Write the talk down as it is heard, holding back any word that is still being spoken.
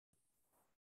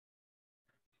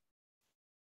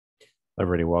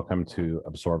Everybody, welcome to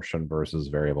absorption versus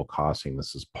variable costing.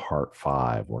 This is part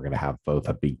 5. We're going to have both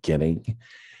a beginning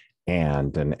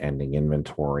and an ending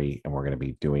inventory, and we're going to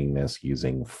be doing this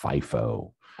using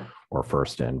FIFO, or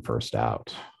first in, first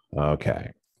out. Okay,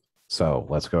 so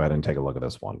let's go ahead and take a look at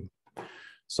this one.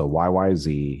 So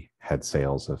YYZ had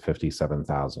sales of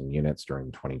 57,000 units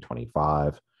during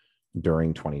 2025.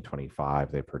 During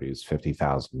 2025, they produced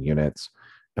 50,000 units,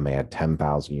 and they had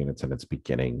 10,000 units in its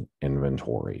beginning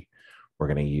inventory. We're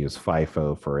going to use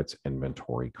FIFO for its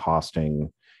inventory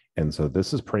costing. And so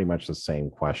this is pretty much the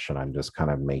same question. I'm just kind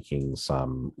of making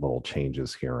some little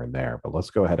changes here and there, but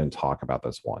let's go ahead and talk about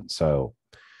this one. So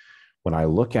when I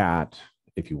look at,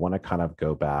 if you want to kind of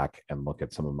go back and look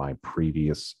at some of my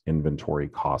previous inventory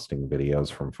costing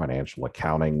videos from financial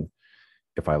accounting,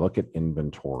 if I look at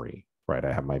inventory, right,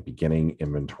 I have my beginning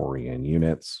inventory in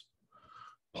units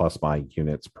plus my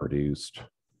units produced.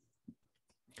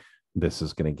 This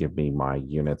is going to give me my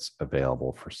units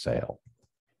available for sale.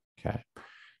 Okay.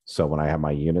 So when I have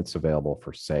my units available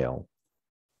for sale,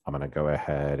 I'm going to go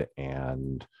ahead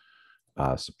and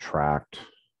subtract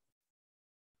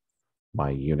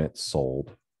my units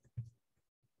sold.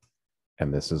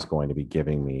 And this is going to be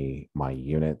giving me my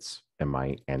units and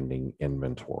my ending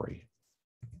inventory.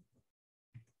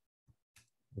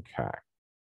 Okay.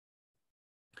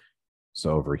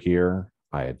 So over here,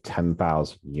 I had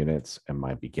 10,000 units in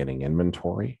my beginning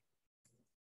inventory.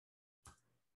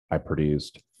 I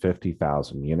produced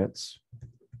 50,000 units.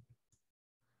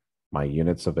 My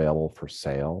units available for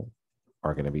sale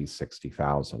are going to be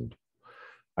 60,000.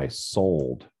 I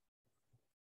sold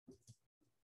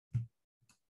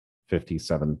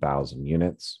 57,000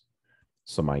 units.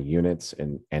 So my units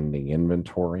in ending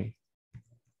inventory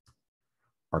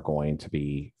are going to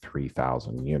be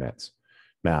 3,000 units.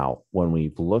 Now, when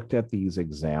we've looked at these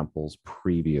examples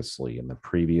previously in the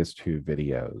previous 2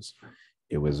 videos,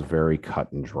 it was very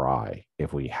cut and dry.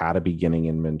 If we had a beginning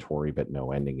inventory but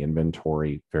no ending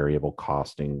inventory, variable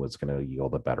costing was going to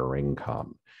yield a better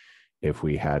income. If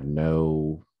we had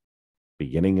no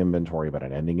beginning inventory but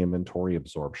an ending inventory,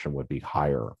 absorption would be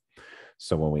higher.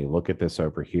 So when we look at this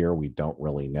over here, we don't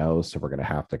really know. So we're going to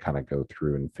have to kind of go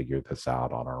through and figure this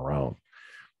out on our own.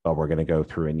 But we're going to go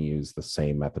through and use the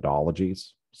same methodologies.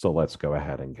 So let's go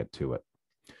ahead and get to it.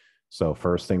 So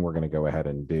first thing we're going to go ahead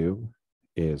and do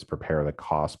is prepare the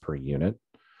cost per unit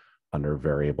under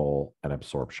variable and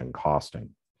absorption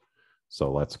costing.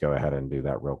 So let's go ahead and do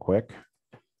that real quick.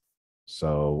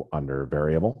 So under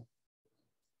variable,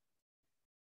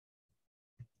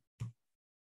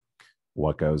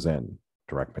 what goes in?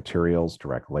 Direct materials,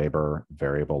 direct labor,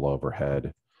 variable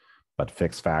overhead. But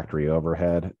fixed factory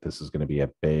overhead, this is going to be a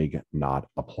big not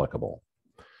applicable.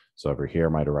 So over here,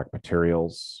 my direct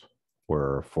materials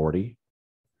were 40,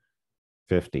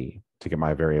 50. To get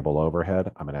my variable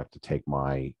overhead, I'm going to have to take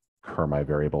my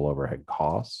variable overhead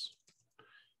costs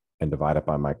and divide it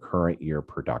by my current year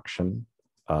production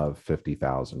of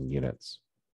 50,000 units.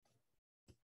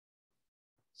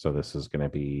 So this is going to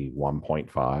be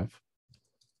 1.5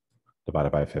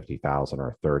 divided by 50,000,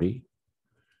 or 30.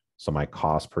 So my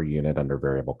cost per unit under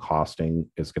variable costing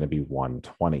is going to be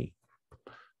 120.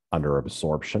 Under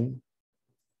absorption,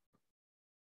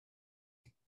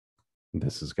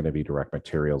 this is going to be direct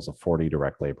materials of 40,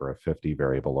 direct labor of 50,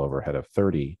 variable overhead of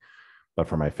 30. But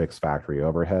for my fixed factory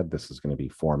overhead, this is going to be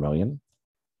 4 million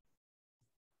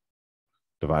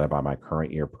divided by my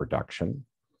current year production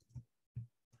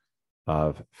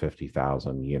of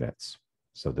 50,000 units.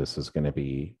 So this is going to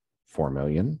be 4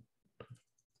 million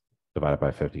divided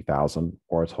by 50,000,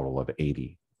 or a total of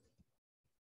 80.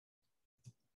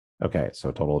 Okay, so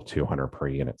a total of 200 per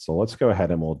unit. So let's go ahead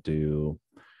and we'll do,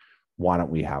 why don't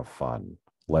we have fun?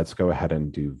 Let's go ahead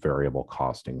and do variable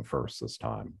costing first this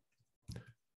time.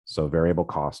 So variable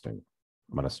costing,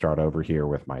 I'm going to start over here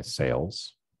with my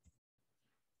sales,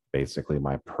 basically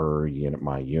my per unit,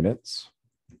 my units,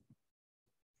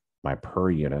 my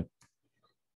per unit,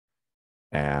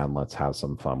 and let's have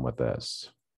some fun with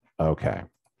this. Okay.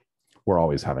 We're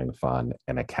always having fun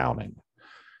in accounting,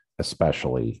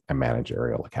 especially in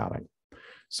managerial accounting.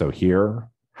 So here,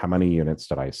 how many units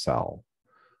did I sell?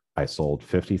 I sold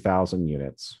 50,000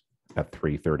 units at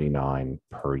 $339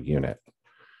 per unit.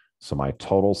 So my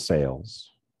total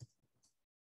sales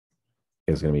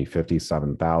is going to be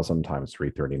 57,000 times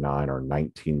 339, or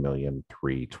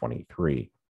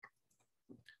 19,323,000,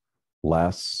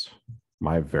 less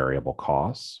my variable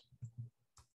costs.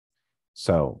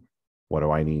 So what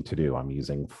do I need to do? I'm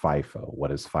using FIFO.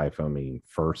 What does FIFO mean?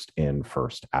 First in,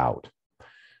 first out.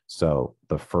 So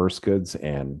the first goods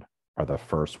in are the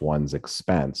first ones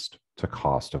expensed to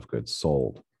cost of goods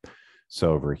sold.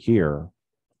 So over here,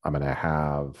 I'm going to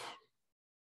have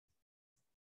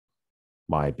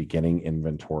my beginning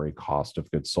inventory cost of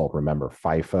goods sold. Remember,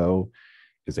 FIFO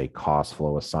is a cost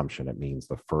flow assumption. It means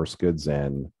the first goods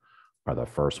in are the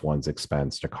first ones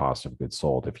expensed to cost of goods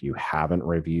sold. If you haven't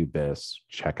reviewed this,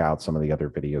 check out some of the other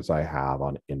videos I have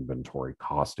on inventory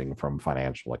costing from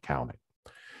financial accounting.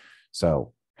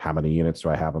 So how many units do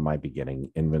I have in my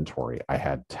beginning inventory? I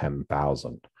had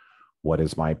 10,000. What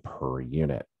is my per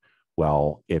unit?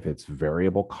 Well, if it's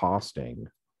variable costing,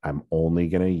 I'm only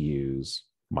going to use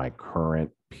my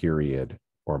current period,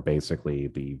 or basically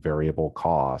the variable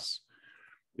costs,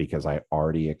 because I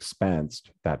already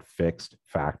expensed that fixed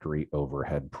factory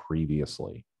overhead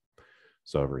previously.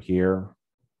 So over here,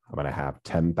 I'm going to have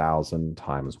 10,000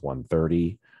 times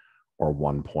 130, or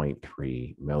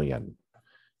 1.3 million.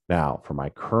 Now, for my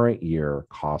current year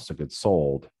cost of goods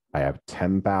sold, I have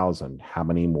 10,000. How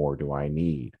many more do I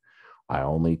need? I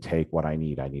only take what I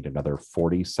need. I need another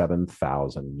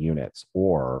 47,000 units,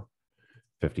 or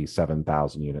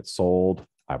 57,000 units sold.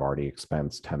 I've already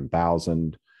expensed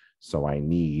 10,000. So I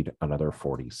need another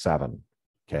 47,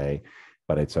 okay?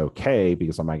 But it's okay,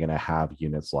 because am I going to have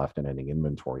units left in ending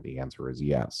inventory? The answer is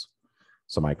yes.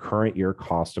 So my current year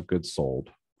cost of goods sold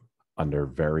under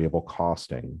variable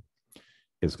costing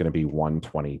is going to be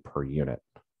 120 per unit.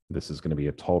 This is going to be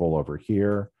a total over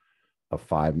here of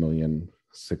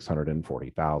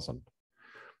 5,640,000.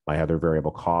 My other variable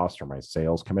costs are my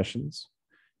sales commissions.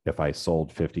 If I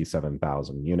sold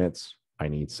 57,000 units, I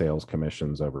need sales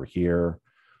commissions over here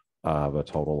of a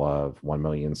total of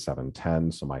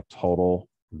 1,710,000. So my total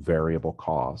variable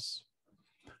costs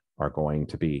are going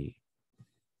to be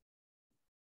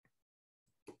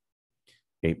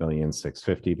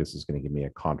 8,650,000. This is going to give me a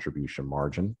contribution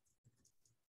margin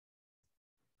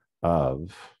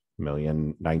of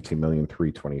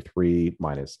 19,323,000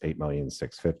 minus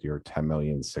 8,650,000, or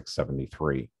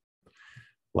 10,673,000,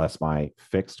 less my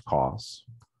fixed costs.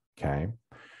 Okay.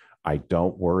 I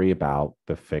don't worry about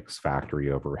the fixed factory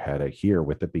overhead here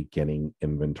with the beginning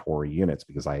inventory units,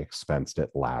 because I expensed it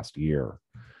last year.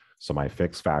 So my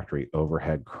fixed factory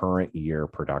overhead current year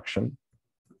production,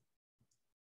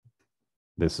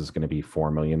 this is going to be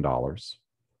 $4 million.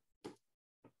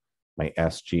 My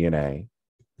SG&A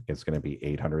is going to be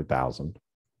 800,000.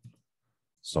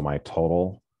 So my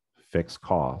total fixed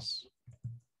costs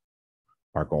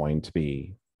are going to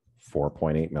be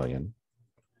 4.8 million.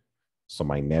 So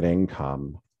my net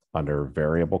income under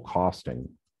variable costing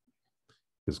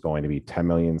is going to be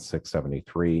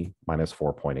 10,673,000 minus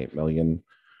 4.8 million,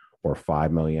 or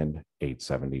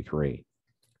 5,873,000.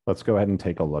 Let's go ahead and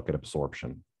take a look at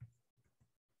absorption.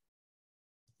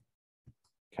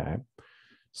 Okay.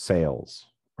 Sales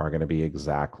are going to be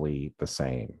exactly the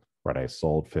same, right? I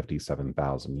sold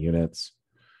 57,000 units.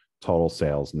 Total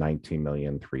sales,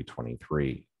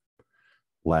 19,323,000,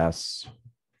 less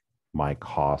my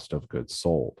cost of goods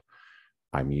sold.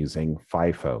 I'm using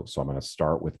FIFO. So I'm going to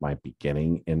start with my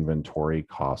beginning inventory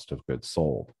cost of goods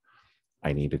sold.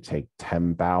 I need to take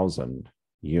 10,000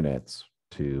 units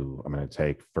to, I'm going to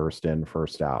take first in,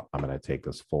 first out. I'm going to take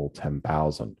this full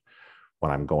 10,000.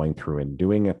 When I'm going through and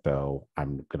doing it though,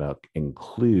 I'm going to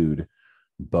include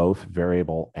both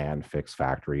variable and fixed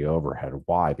factory overhead.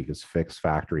 Why? Because fixed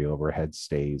factory overhead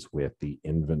stays with the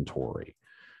inventory.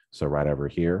 So right over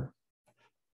here,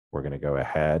 we're going to go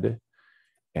ahead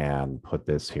and put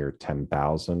this here,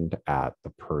 10,000 at the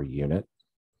per unit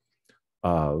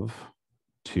of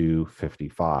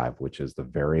 255, which is the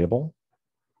variable,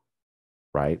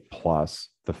 right? Plus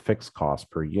the fixed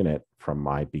cost per unit from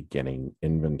my beginning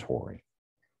inventory.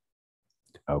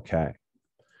 Okay.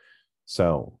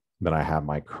 So then I have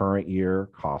my current year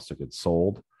cost of goods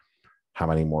sold. How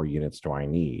many more units do I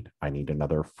need? I need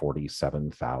another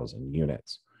 47,000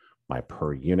 units. My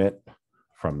per unit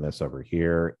from this over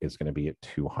here is going to be at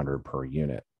 200 per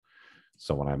unit.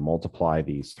 So when I multiply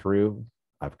these through,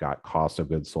 I've got cost of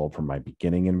goods sold from my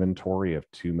beginning inventory of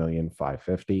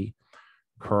 2,550,000.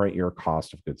 Current year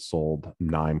cost of goods sold,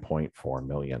 9.4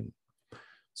 million.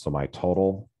 So my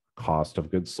total cost of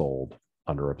goods sold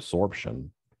under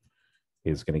absorption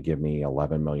is going to give me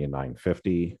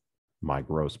 11,950,000. My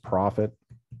gross profit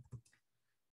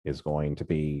is going to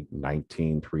be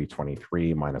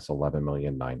 19,323,000 minus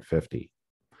 11,950,000.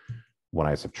 When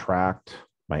I subtract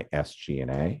my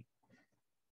SG&A,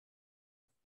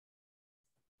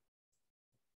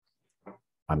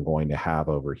 I'm going to have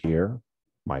over here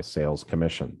my sales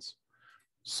commissions.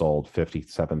 Sold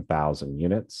 57,000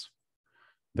 units.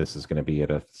 This is going to be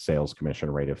at a sales commission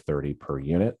rate of 30 per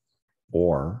unit,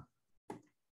 or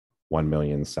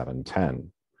 1,710,000.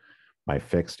 My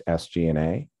fixed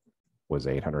SG&A was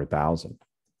 800,000.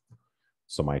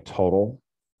 So my total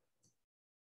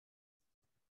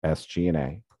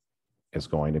SG&A is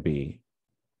going to be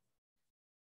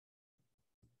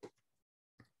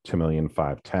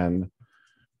 2,510,000.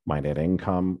 My net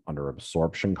income under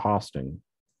absorption costing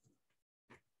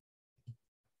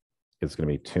is going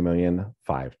to be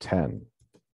 2,510,000,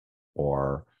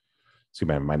 or excuse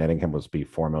me, my net income was be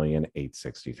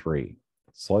 4,863,000.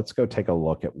 So let's go take a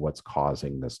look at what's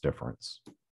causing this difference.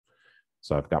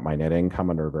 So I've got my net income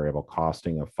under variable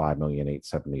costing of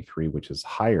 5,873,000, which is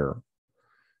higher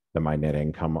than my net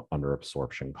income under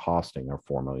absorption costing of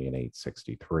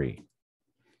 4,863,000.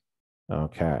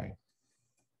 Okay.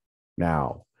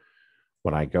 Now,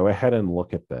 when I go ahead and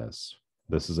look at this,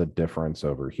 this is a difference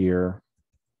over here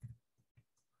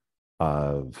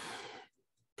of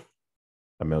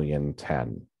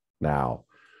 1,010,000. Now,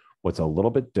 what's a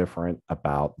little bit different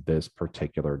about this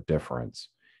particular difference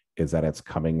is that it's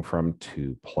coming from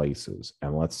two places.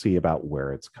 And let's see about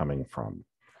where it's coming from.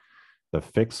 The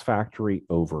fixed factory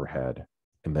overhead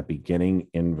in the beginning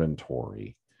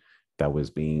inventory that was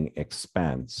being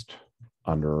expensed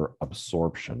under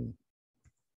absorption.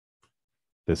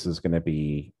 This is going to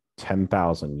be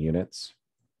 10,000 units.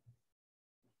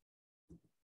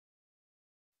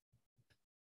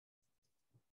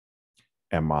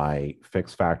 And my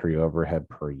fixed factory overhead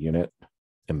per unit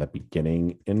in the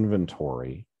beginning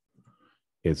inventory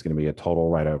is going to be a total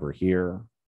right over here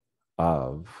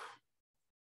of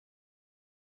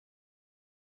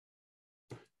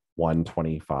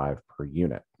 125 per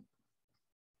unit.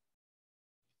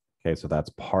 Okay, so that's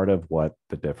part of what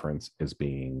the difference is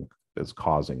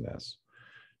causing this.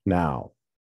 Now,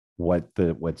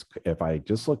 if I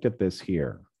just looked at this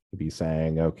here, you'd be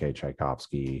saying, okay,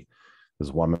 Tchaikovsky, this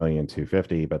is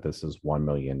 1,250,000, but this is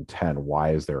 1,010,000.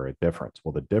 Why is there a difference?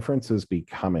 Well, the difference is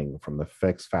coming from the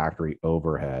fixed factory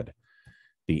overhead,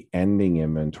 the ending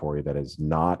inventory that is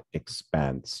not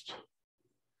expensed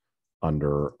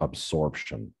under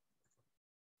absorption.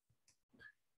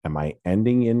 And my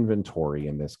ending inventory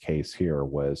in this case here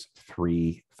was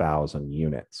 3,000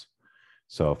 units.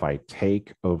 So if I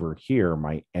take over here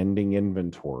my ending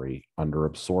inventory under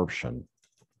absorption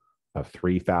of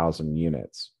 3,000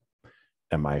 units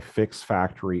and my fixed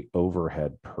factory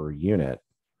overhead per unit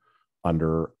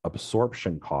under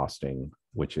absorption costing,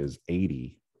 which is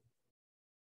 80,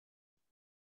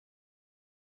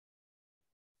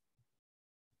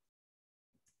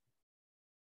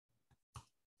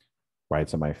 right?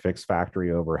 So my fixed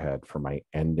factory overhead for my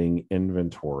ending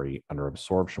inventory under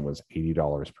absorption was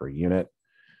 $80 per unit.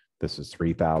 This is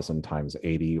 3,000 times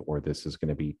 80, or this is going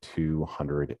to be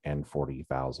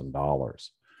 $240,000,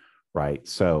 right?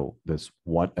 So this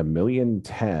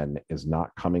 $1,010,000 is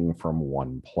not coming from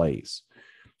one place.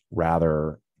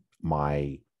 Rather,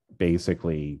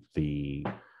 basically the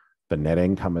net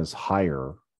income is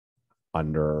higher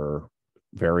under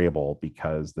variable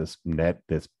because this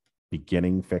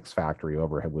beginning fixed factory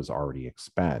overhead was already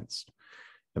expensed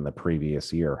in the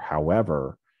previous year.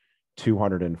 However,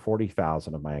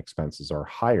 240,000 of my expenses are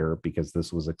higher because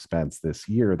this was expensed this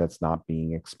year that's not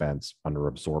being expensed under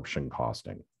absorption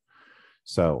costing.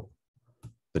 So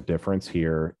the difference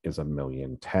here is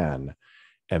 $1,010,000,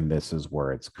 and this is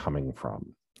where it's coming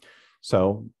from.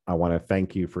 So I want to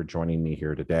thank you for joining me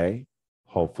here today.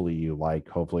 Hopefully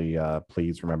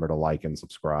please remember to like and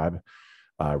subscribe.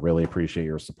 I really appreciate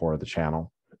your support of the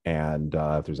channel. And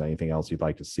if there's anything else you'd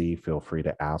like to see, feel free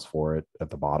to ask for it at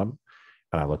the bottom.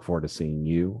 And I look forward to seeing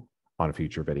you on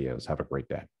future videos. Have a great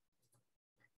day.